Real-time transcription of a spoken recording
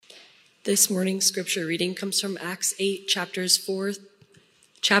This morning's scripture reading comes from Acts 8, chapter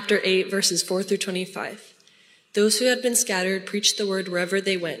 8, verses 4 through 25. Those who had been scattered preached the word wherever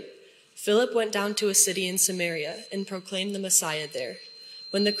they went. Philip went down to a city in Samaria and proclaimed the Messiah there.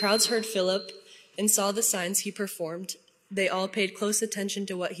 When the crowds heard Philip and saw the signs he performed, they all paid close attention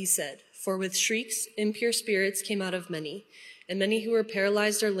to what he said. For with shrieks, impure spirits came out of many, and many who were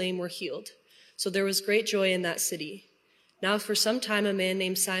paralyzed or lame were healed. So there was great joy in that city. Now for some time a man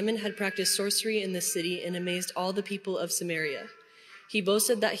named Simon had practiced sorcery in the city and amazed all the people of Samaria. He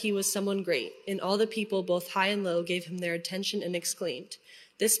boasted that he was someone great, and all the people, both high and low, gave him their attention and exclaimed,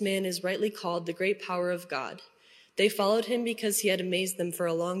 "This man is rightly called the great power of God." They followed him because he had amazed them for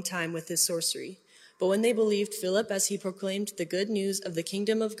a long time with his sorcery. But when they believed Philip as he proclaimed the good news of the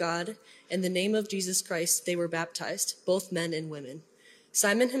kingdom of God and the name of Jesus Christ, they were baptized, both men and women.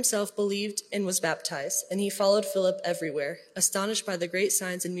 Simon himself believed and was baptized, and he followed Philip everywhere, astonished by the great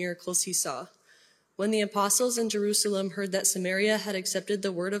signs and miracles he saw. When the apostles in Jerusalem heard that Samaria had accepted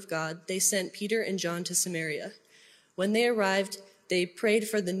the word of God, they sent Peter and John to Samaria. When they arrived, they prayed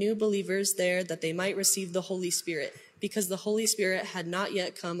for the new believers there that they might receive the Holy Spirit, because the Holy Spirit had not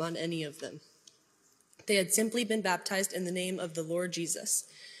yet come on any of them. They had simply been baptized in the name of the Lord Jesus.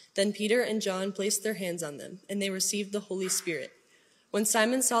 Then Peter and John placed their hands on them, and they received the Holy Spirit. When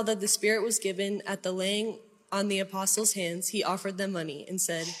Simon saw that the Spirit was given at the laying on the apostles' hands, he offered them money and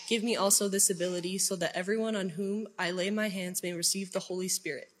said, "Give me also this ability so that everyone on whom I lay my hands may receive the Holy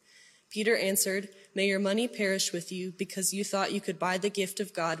Spirit." Peter answered, "May your money perish with you, because you thought you could buy the gift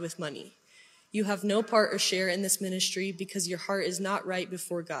of God with money. You have no part or share in this ministry, because your heart is not right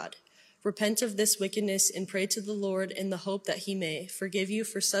before God. Repent of this wickedness and pray to the Lord in the hope that he may forgive you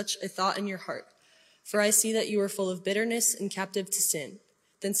for such a thought in your heart. For I see that you are full of bitterness and captive to sin."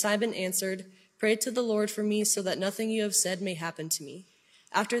 Then Simon answered, "Pray to the Lord for me so that nothing you have said may happen to me."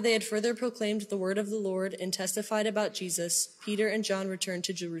 After they had further proclaimed the word of the Lord and testified about Jesus, Peter and John returned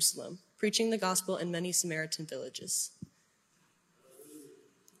to Jerusalem, preaching the gospel in many Samaritan villages.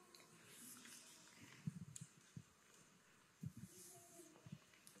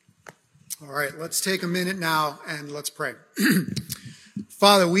 All right, let's take a minute now and let's pray.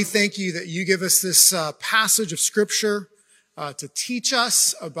 Father, we thank you that you give us this passage of Scripture to teach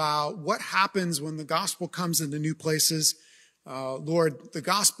us about what happens when the gospel comes into new places. Lord, the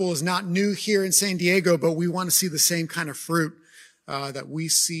gospel is not new here in San Diego, but we want to see the same kind of fruit that we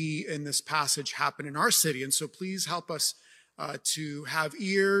see in this passage happen in our city. And so please help us to have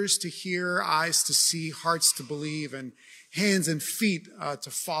ears to hear, eyes to see, hearts to believe, and hands and feet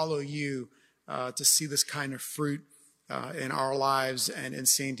to follow you, to see this kind of fruit in our lives and in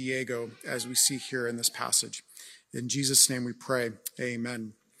San Diego as we see here in this passage. In Jesus' name we pray,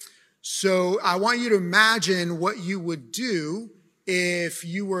 amen. So I want you to imagine what you would do if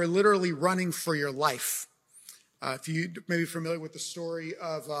you were literally running for your life. If you may be familiar with the story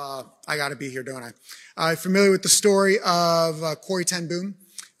of, I gotta be here, don't I? Familiar with the story of Corrie ten Boom,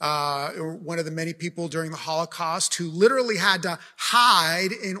 one of the many people during the Holocaust who literally had to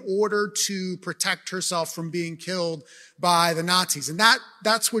hide in order to protect herself from being killed by the Nazis. And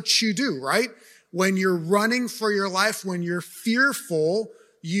that's what you do, right? When you're running for your life, when you're fearful,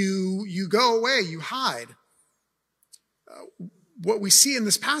 you go away, you hide. What we see in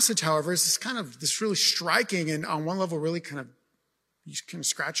this passage, however, is this really striking and on one level really you kind of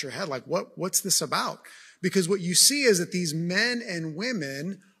scratch your head like, what's this about? Because what you see is that these men and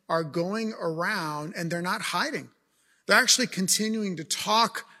women are going around and they're not hiding. They're actually continuing to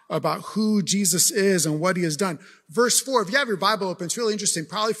talk about who Jesus is and what he has done. Verse 4, if you have your Bible open, it's really interesting.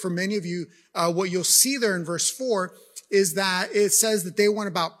 Probably for many of you, what you'll see there in verse 4 is that it says that they went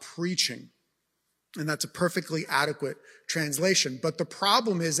about preaching. And that's a perfectly adequate translation. But the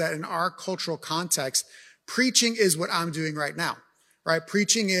problem is that in our cultural context, preaching is what I'm doing right now, right?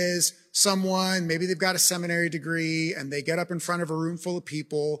 Preaching is someone, maybe they've got a seminary degree and they get up in front of a room full of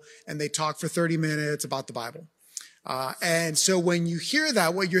people and they talk for 30 minutes about the Bible. And so when you hear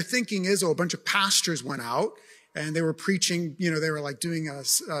that, what you're thinking is, a bunch of pastors went out and they were preaching, they were like doing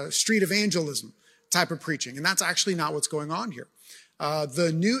a street evangelism type of preaching. And that's actually not what's going on here.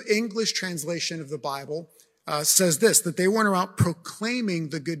 The New English translation of the Bible says this, that they went around proclaiming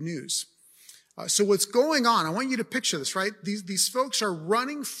the good news. So what's going on, I want you to picture this, right? These folks are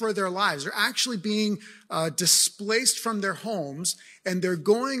running for their lives. They're actually being displaced from their homes, and they're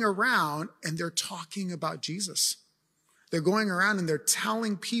going around and they're talking about Jesus. They're going around and they're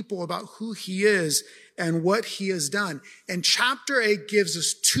telling people about who he is and what he has done. And chapter 8 gives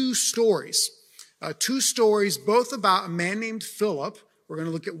us two stories, both about a man named Philip, We're going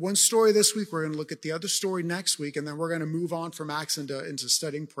to look at one story this week. We're going to look at the other story next week, and then we're going to move on from Acts into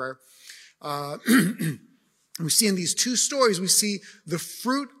studying prayer. We see in these two stories, we see the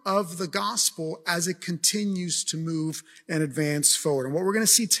fruit of the gospel as it continues to move and advance forward. And what we're going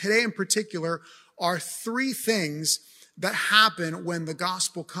to see today in particular are three things that happen when the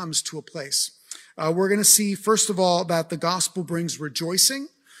gospel comes to a place. We're going to see, first of all, that the gospel brings rejoicing.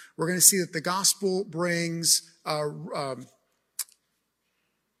 We're going to see that the gospel brings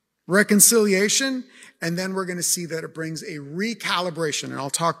reconciliation. And then we're going to see that it brings a recalibration. And I'll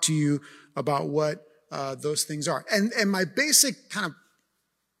talk to you about what those things are. And my basic kind of,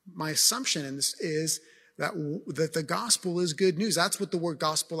 my assumption in this is that the gospel is good news. That's what the word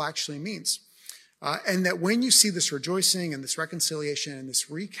gospel actually means. And that when you see this rejoicing and this reconciliation and this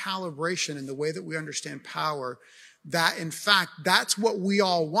recalibration in the way that we understand power, that in fact, that's what we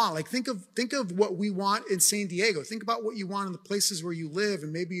all want. Like think of what we want in San Diego. Think about what you want in the places where you live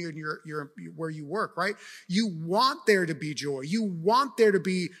and maybe in your where you work, right? You want there to be joy. You want there to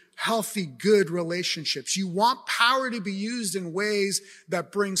be healthy, good relationships. You want power to be used in ways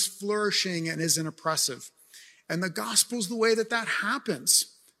that brings flourishing and isn't oppressive. And the gospel's the way that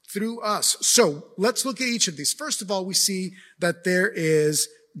happens through us. So let's look at each of these. First of all, we see that there is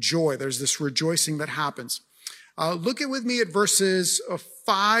joy. There's this rejoicing that happens. Look with me at verses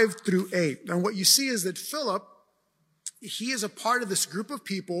 5 through 8. And what you see is that Philip, he is a part of this group of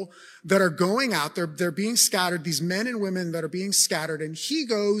people that are going out. They're being scattered, these men and women that are being scattered. And he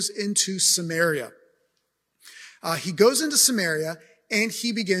goes into Samaria. He goes into Samaria and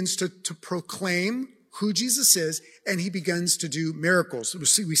he begins to proclaim who Jesus is, and he begins to do miracles.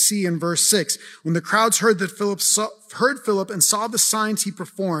 We see in verse 6, when the crowds heard Philip and saw the signs he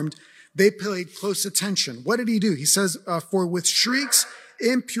performed, they paid close attention. What did he do? He says, for with shrieks,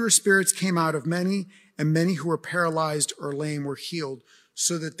 impure spirits came out of many, and many who were paralyzed or lame were healed,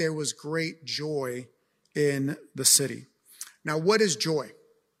 so that there was great joy in the city. Now, what is joy?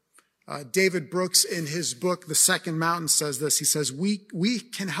 David Brooks, in his book, The Second Mountain, says this. He says, we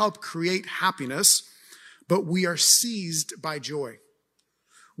can help create happiness, but we are seized by joy.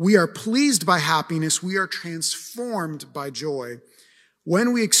 We are pleased by happiness. We are transformed by joy.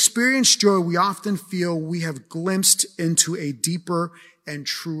 When we experience joy, we often feel we have glimpsed into a deeper and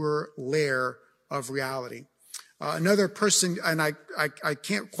truer layer of reality. Another person, and I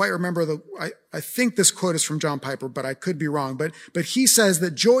can't quite remember I think this quote is from John Piper, but I could be wrong. But he says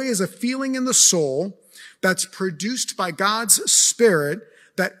that joy is a feeling in the soul that's produced by God's Spirit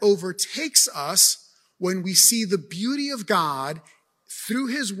that overtakes us when we see the beauty of God through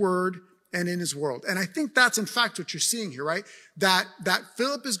his word and in his world. And I think that's in fact what you're seeing here, right? That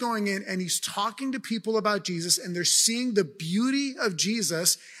Philip is going in and he's talking to people about Jesus, and they're seeing the beauty of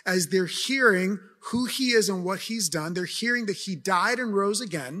Jesus as they're hearing who he is and what he's done. They're hearing that he died and rose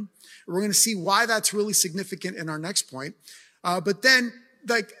again. We're going to see why that's really significant in our next point. But then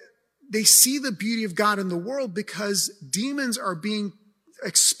they see the beauty of God in the world because demons are being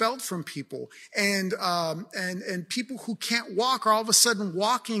expelled from people, and people who can't walk are all of a sudden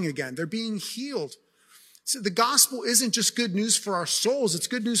walking again. They're being healed. So the gospel isn't just good news for our souls. It's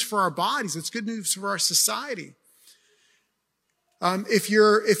good news for our bodies. It's good news for our society. If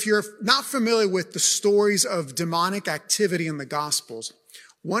you're not familiar with the stories of demonic activity in the gospels,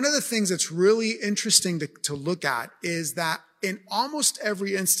 one of the things that's really interesting to look at is that in almost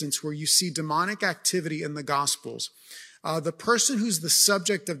every instance where you see demonic activity in the gospels, the person who's the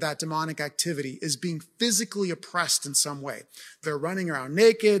subject of that demonic activity is being physically oppressed in some way. They're running around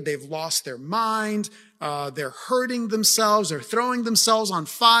naked. They've lost their mind. They're hurting themselves. They're throwing themselves on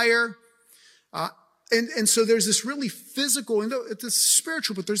fire. And so there's this really physical, and it's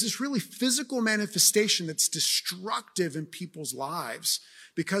spiritual, but there's this really physical manifestation that's destructive in people's lives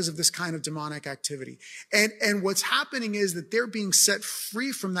because of this kind of demonic activity. And what's happening is that they're being set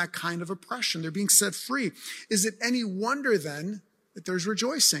free from that kind of oppression. They're being set free. Is it any wonder then that there's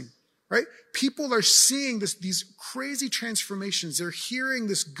rejoicing, right? People are seeing these crazy transformations. They're hearing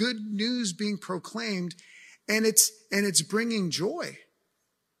this good news being proclaimed, and it's bringing joy.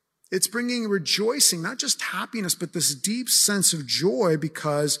 It's bringing rejoicing, not just happiness, but this deep sense of joy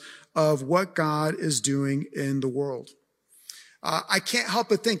because of what God is doing in the world. I can't help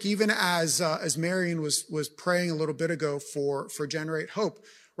but think, even as Marion was praying a little bit ago for Generate Hope,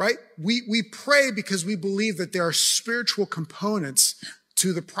 right? We pray because we believe that there are spiritual components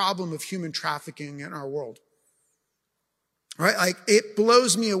to the problem of human trafficking in our world, right? Like, it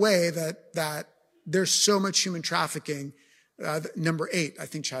blows me away that there's so much human trafficking. Number 8, I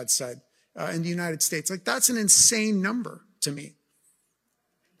think Chad said, in the United States. Like, that's an insane number to me.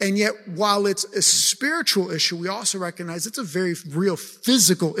 And yet, while it's a spiritual issue, we also recognize it's a very real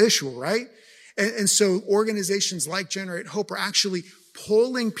physical issue, right? And so organizations like Generate Hope are actually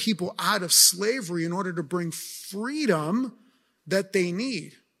pulling people out of slavery in order to bring freedom that they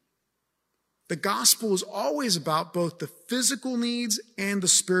need. The gospel is always about both the physical needs and the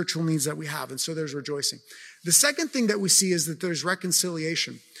spiritual needs that we have. And so there's rejoicing. The second thing that we see is that there's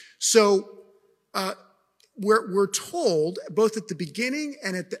reconciliation. So we're told both at the beginning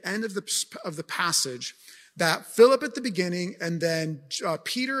and at the end of the passage that Philip at the beginning and then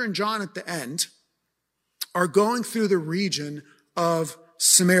Peter and John at the end are going through the region of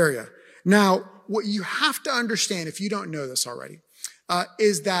Samaria. Now, what you have to understand, if you don't know this already,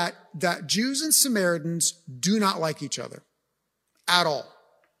 is that Jews and Samaritans do not like each other at all.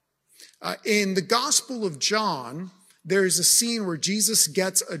 In the Gospel of John, there's a scene where Jesus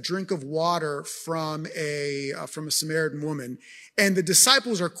gets a drink of water from a Samaritan woman, and the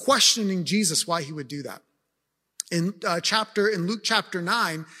disciples are questioning Jesus why he would do that. In Luke chapter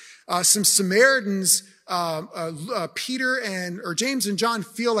 9, some Samaritans, James and John,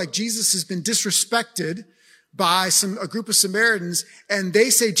 feel like Jesus has been disrespected by a group of Samaritans, and they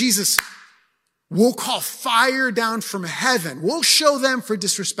say, Jesus, we'll call fire down from heaven. We'll show them for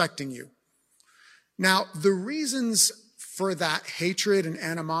disrespecting you. Now, the reasons for that hatred and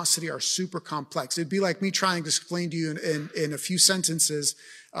animosity are super complex. It'd be like me trying to explain to you in a few sentences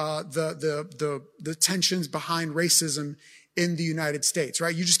the tensions behind racism in the United States,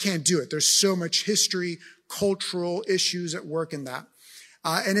 right? You just can't do it. There's so much history, cultural issues at work in that.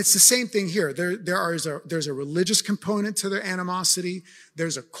 And it's the same thing here. There's a religious component to their animosity.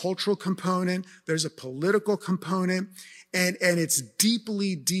 There's a cultural component. There's a political component. And it's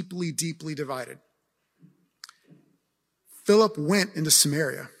deeply, deeply, deeply divided. Philip went into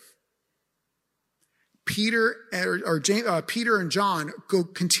Samaria. Peter and John go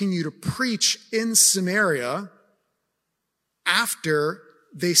continue to preach in Samaria after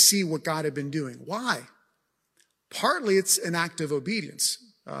they see what God had been doing. Why? Partly it's an act of obedience.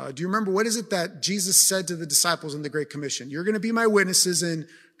 Do you remember what is it that Jesus said to the disciples in the Great Commission? You're going to be my witnesses in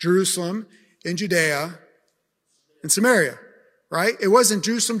Jerusalem, in Judea, and Samaria, right? It wasn't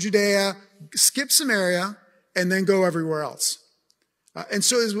Jerusalem, Judea, skip Samaria, and then go everywhere else. And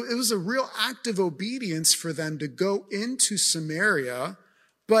so it was a real act of obedience for them to go into Samaria,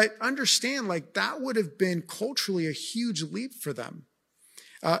 but understand like that would have been culturally a huge leap for them.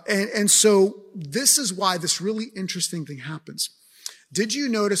 And so this is why this really interesting thing happens. Did you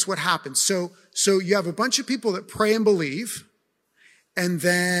notice what happens? So you have a bunch of people that pray and believe, and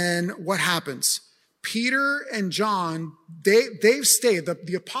then what happens? Peter and John, they've stayed.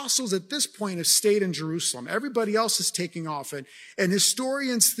 The apostles at this point have stayed in Jerusalem. Everybody else is taking off. And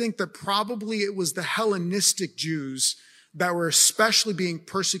historians think that probably it was the Hellenistic Jews that were especially being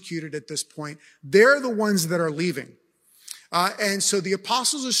persecuted at this point. They're the ones that are leaving. And so the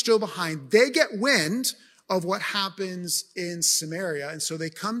apostles are still behind. They get wind of what happens in Samaria. And so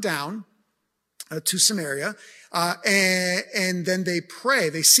they come down to Samaria, and then they pray.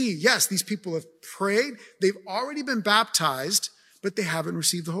 They see, yes, these people have prayed. They've already been baptized, but they haven't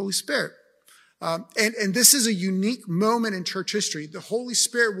received the Holy Spirit. And this is a unique moment in church history. The Holy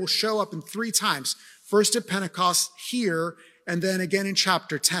Spirit will show up in 3 times. First at Pentecost, here, and then again in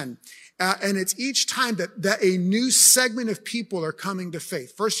chapter 10. And it's each time that a new segment of people are coming to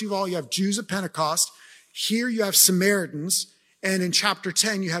faith. First of all, you have Jews at Pentecost. Here you have Samaritans. And in chapter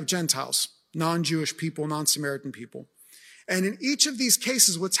 10, you have Gentiles, non-Jewish people, non-Samaritan people. And in each of these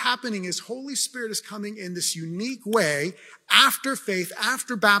cases, what's happening is Holy Spirit is coming in this unique way after faith,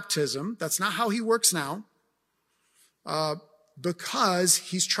 after baptism. That's not how he works now. Because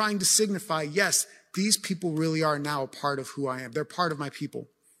he's trying to signify, yes, these people really are now a part of who I am. They're part of my people.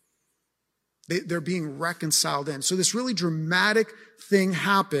 They're being reconciled in. So this really dramatic thing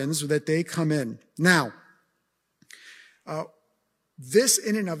happens that they come in. Now, this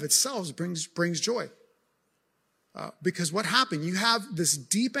in and of itself brings joy. Because what happened? You have this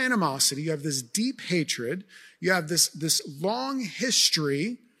deep animosity, you have this deep hatred, you have this long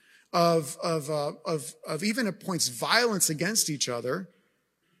history of even at points violence against each other,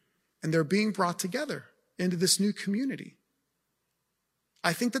 and they're being brought together into this new community.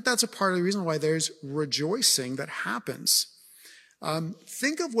 I think that's a part of the reason why there's rejoicing that happens.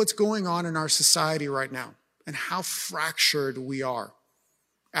 Think of what's going on in our society right now and how fractured we are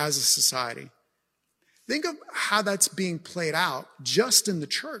as a society. Think of how that's being played out just in the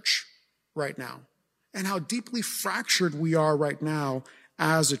church right now and how deeply fractured we are right now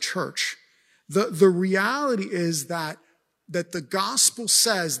as a church. The reality is that the gospel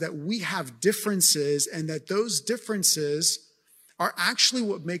says that we have differences and that those differences are actually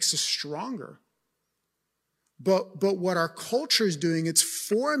what makes us stronger. But what our culture is doing, it's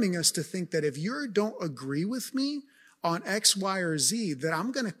forming us to think that if you don't agree with me on X, Y, or Z, that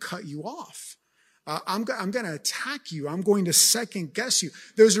I'm going to cut you off. I'm going to attack you. I'm going to second guess you.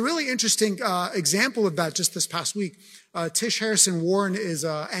 There's a really interesting example of that just this past week. Tish Harrison Warren is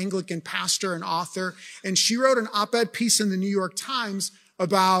an Anglican pastor and author, and she wrote an op-ed piece in the New York Times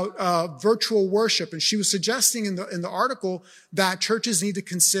about virtual worship. And she was suggesting in the article that churches need to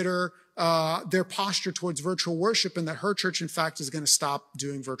consider their posture towards virtual worship, and that her church, in fact, is going to stop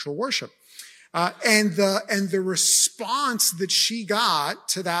doing virtual worship. And the response that she got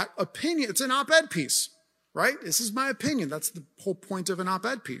to that opinion, it's an op-ed piece, right? This is my opinion. That's the whole point of an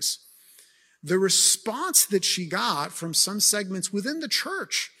op-ed piece. The response that she got from some segments within the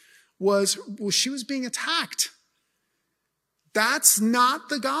church was she was being attacked. That's not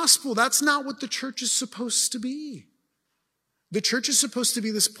the gospel. That's not what the church is supposed to be. The church is supposed to be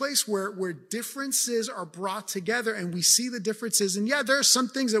this place where differences are brought together and we see the differences. And yeah, there are some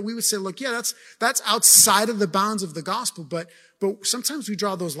things that we would say, look, yeah, that's outside of the bounds of the gospel. But sometimes we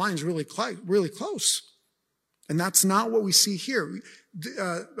draw those lines really close. And that's not what we see here.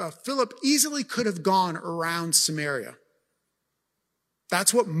 Philip easily could have gone around Samaria.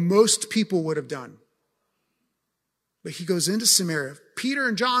 That's what most people would have done. But he goes into Samaria. Peter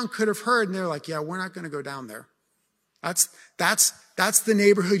and John could have heard, and they're like, yeah, we're not going to go down there. That's the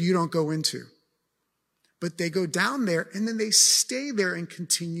neighborhood you don't go into. But they go down there, and then they stay there and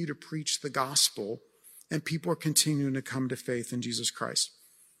continue to preach the gospel, and people are continuing to come to faith in Jesus Christ.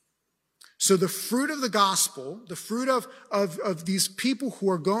 So the fruit of the gospel, the fruit of these people who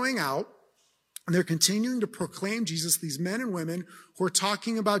are going out, and they're continuing to proclaim Jesus, these men and women who are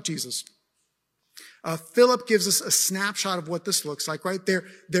talking about Jesus. Philip gives us a snapshot of what this looks like, right?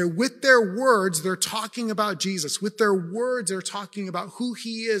 They're with their words, they're talking about Jesus. With their words, they're talking about who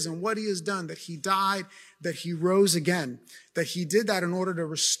he is and what he has done, that he died, that he rose again, that he did that in order to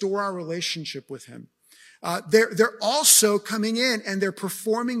restore our relationship with him. They're also coming in and they're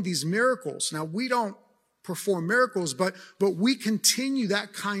performing these miracles. Now, we don't perform miracles, but we continue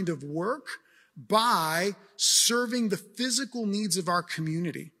that kind of work by serving the physical needs of our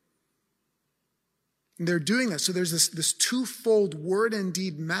community. And they're doing that. So there's this twofold word and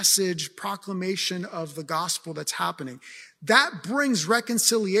deed message, proclamation of the gospel that's happening. That brings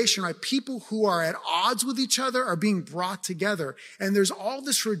reconciliation, right? People who are at odds with each other are being brought together. And there's all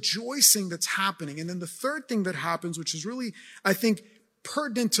this rejoicing that's happening. And then the third thing that happens, which is really, I think,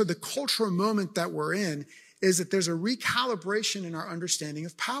 pertinent to the cultural moment that we're in, is that there's a recalibration in our understanding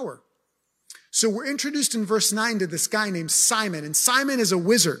of power. So we're introduced in verse 9 to this guy named Simon. And Simon is a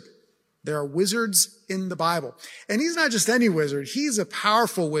wizard. There are wizards in the Bible. And he's not just any wizard. He's a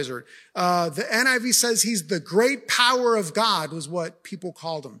powerful wizard. The NIV says he's the great power of God was what people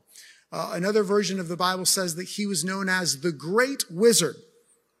called him. Another version of the Bible says that he was known as the great wizard.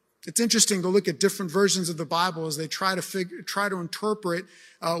 It's interesting to look at different versions of the Bible as they try to interpret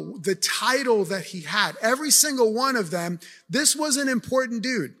the title that he had. Every single one of them, this was an important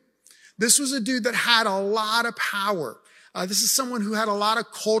dude. This was a dude that had a lot of power. This is someone who had a lot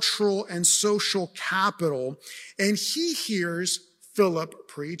of cultural and social capital, and he hears Philip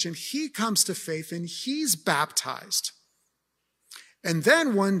preach, and he comes to faith, and he's baptized. And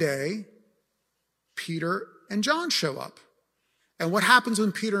then one day, Peter and John show up. And what happens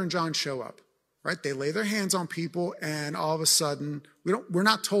when Peter and John show up? Right? They lay their hands on people, and all of a sudden, we're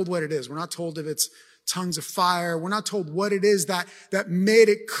not told what it is. We're not told if it's tongues of fire. We're not told what it is that made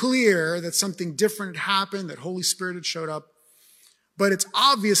it clear that something different had happened, that Holy Spirit had showed up. But it's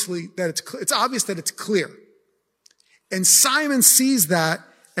obvious that it's clear. And Simon sees that,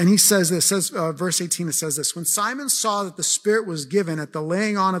 and he says this, verse 18, it says this, when Simon saw that the Spirit was given at the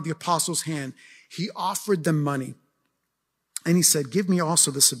laying on of the apostles' hand, he offered them money. And he said, give me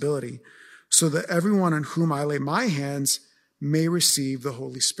also this ability, so that everyone on whom I lay my hands may receive the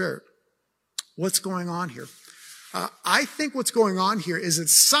Holy Spirit. What's going on here? I think what's going on here is that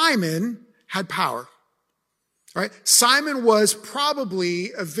Simon had power. Right? Simon was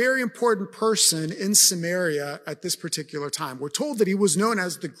probably a very important person in Samaria at this particular time. We're told that he was known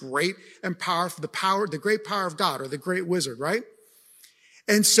as the great and powerful, the great power of God, or the great wizard, right?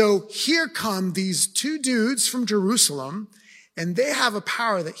 And so here come these two dudes from Jerusalem, and they have a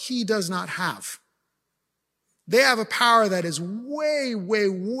power that he does not have. They have a power that is way, way,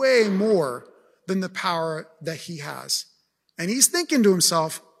 way more than the power that he has. And he's thinking to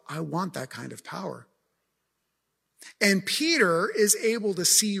himself, I want that kind of power. And Peter is able to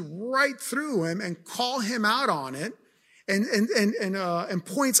see right through him and call him out on it and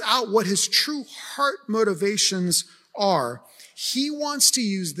points out what his true heart motivations are. he wants to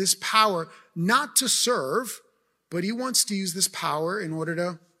use this power not to serve, but he wants to use this power in order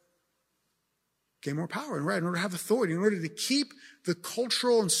to gain more power, in order to have authority, in order to keep the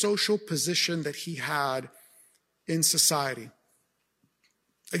cultural and social position that he had in society.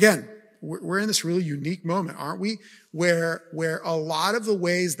 Again, we're in this really unique moment, aren't we? Where a lot of the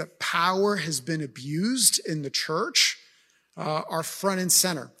ways that power has been abused in the church are front and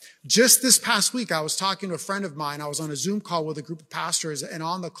center. Just this past week, I was talking to a friend of mine. I was on a Zoom call with a group of pastors, and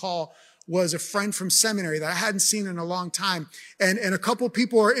on the call was a friend from seminary that I hadn't seen in a long time. And a couple of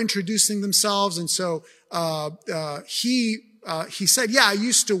people are introducing themselves. And so he said, yeah, I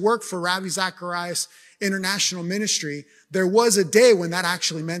used to work for Ravi Zacharias International Ministry. There was a day when that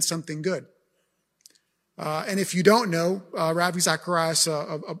actually meant something good. And if you don't know, Ravi Zacharias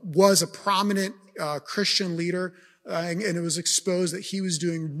was a prominent Christian leader, and it was exposed that he was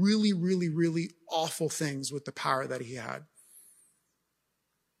doing really, really, really awful things with the power that he had.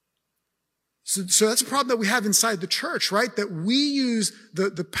 So that's a problem that we have inside the church, right? That we use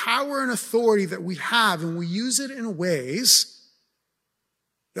the power and authority that we have, and we use it in ways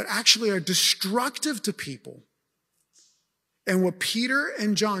that actually are destructive to people. And what Peter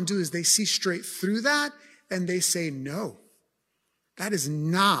and John do is they see straight through that, and they say, no, that is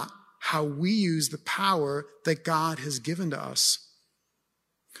not how we use the power that God has given to us.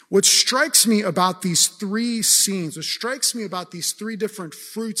 What strikes me about these three scenes, what strikes me about these three different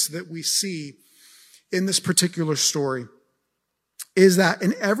fruits that we see in this particular story, is that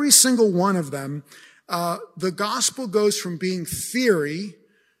in every single one of them, the gospel goes from being theory,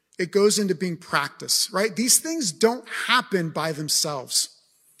 it goes into being practice, right? These things don't happen by themselves.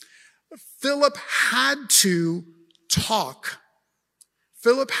 Philip had to talk.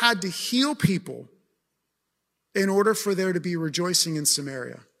 Philip had to heal people in order for there to be rejoicing in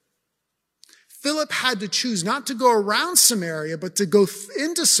Samaria. Philip had to choose not to go around Samaria, but to go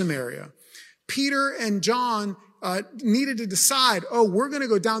into Samaria. Peter and John needed to decide, we're going to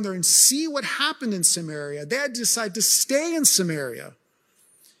go down there and see what happened in Samaria. They had to decide to stay in Samaria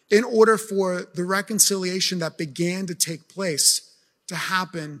in order for the reconciliation that began to take place to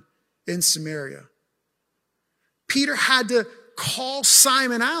happen in Samaria. Peter had to call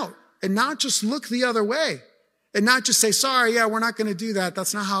Simon out and not just look the other way and not just say, sorry, we're not going to do that.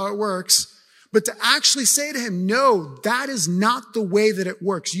 That's not how it works. But to actually say to him, no, that is not the way that it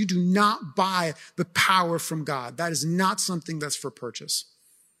works. You do not buy the power from God. That is not something that's for purchase.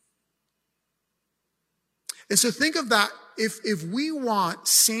 And so think of that. If we want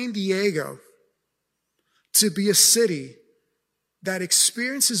San Diego to be a city that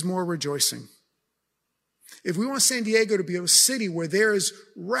experiences more rejoicing, if we want San Diego to be a city where there is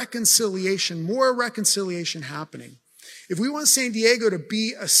reconciliation, more reconciliation happening, if we want San Diego to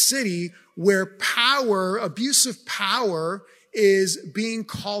be a city where power, abusive power, is being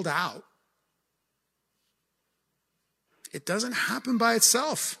called out, it doesn't happen by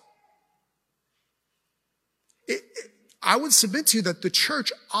itself. I would submit to you that the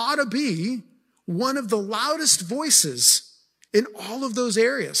church ought to be one of the loudest voices in all of those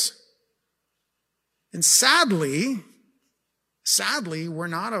areas. And sadly,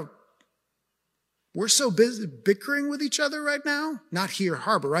 we're so busy bickering with each other right now. Not here,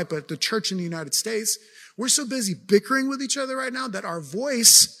 Harbor, right? But the church in the United States. We're so busy bickering with each other right now that our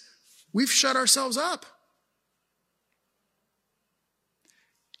voice, we've shut ourselves up.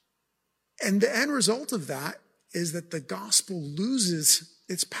 And the end result of that is that the gospel loses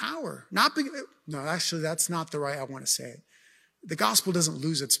its power. Actually, that's not the right I want to say it. The gospel doesn't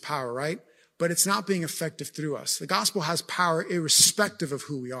lose its power, right? But it's not being effective through us. The gospel has power irrespective of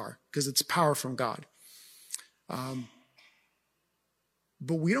who we are, because it's power from God. But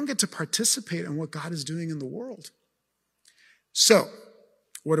we don't get to participate in what God is doing in the world. So,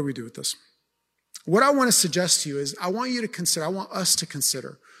 what do we do with this? What I want to suggest to you is I want us to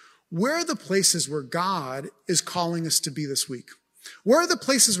consider, where are the places where God is calling us to be this week? Where are the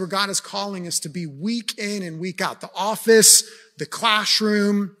places where God is calling us to be week in and week out? The office, the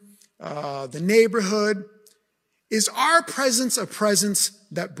classroom, the neighborhood. Is our presence a presence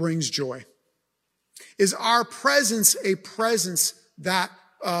that brings joy? Is our presence a presence that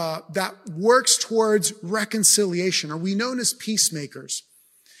works towards reconciliation? Are we known as peacemakers?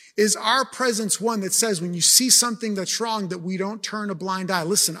 Is our presence one that says when you see something that's wrong that we don't turn a blind eye?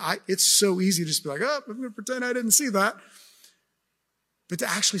 Listen, it's so easy to just be like, I'm going to pretend I didn't see that. But to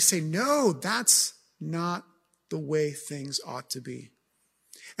actually say, no, that's not the way things ought to be.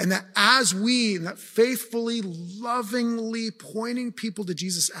 And that that faithfully, lovingly pointing people to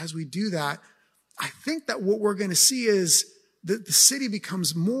Jesus as we do that, I think that what we're going to see is the city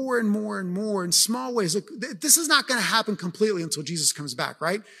becomes more and more and more in small ways. Look, this is not going to happen completely until Jesus comes back,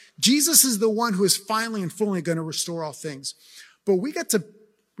 right? Jesus is the one who is finally and fully going to restore all things. But we get to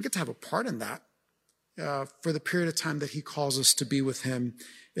have a part in that for the period of time that he calls us to be with him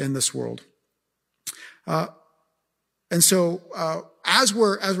in this world. And so as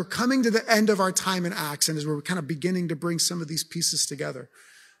we're coming to the end of our time in Acts, and as we're kind of beginning to bring some of these pieces together,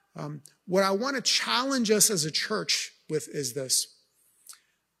 what I want to challenge us as a church with is this.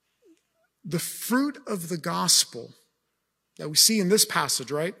 The fruit of the gospel that we see in this passage,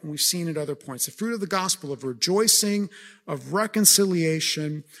 right? And we've seen at other points. The fruit of the gospel of rejoicing, of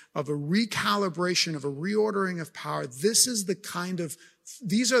reconciliation, of a recalibration, of a reordering of power. These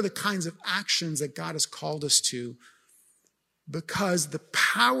are the kinds of actions that God has called us to, because the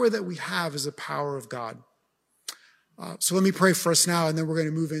power that we have is the power of God. So let me pray for us now, and then we're going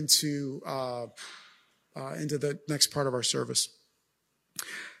to move into the next part of our service.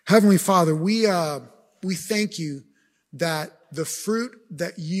 Heavenly Father, we thank you that the fruit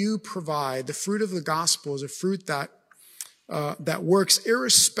that you provide, the fruit of the gospel, is a fruit that works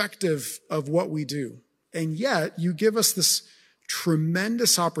irrespective of what we do. And yet you give us this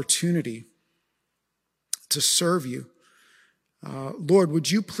tremendous opportunity to serve you. Lord,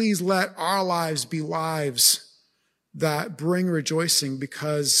 would you please let our lives be lives that bring rejoicing,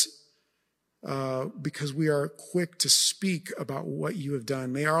 because we are quick to speak about what you have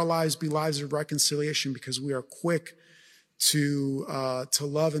done. May our lives be lives of reconciliation, because we are quick to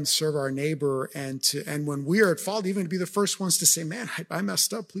love and serve our neighbor, and when we are at fault, even to be the first ones to say, man, I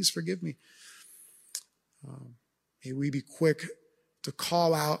messed up, please forgive me. May we be quick to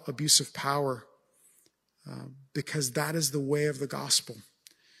call out abusive power, because that is the way of the gospel.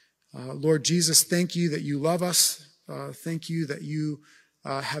 Lord Jesus, thank you that you love us. Thank you that you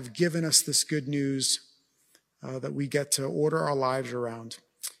have given us this good news that we get to order our lives around.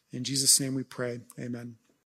 In Jesus' name we pray. Amen.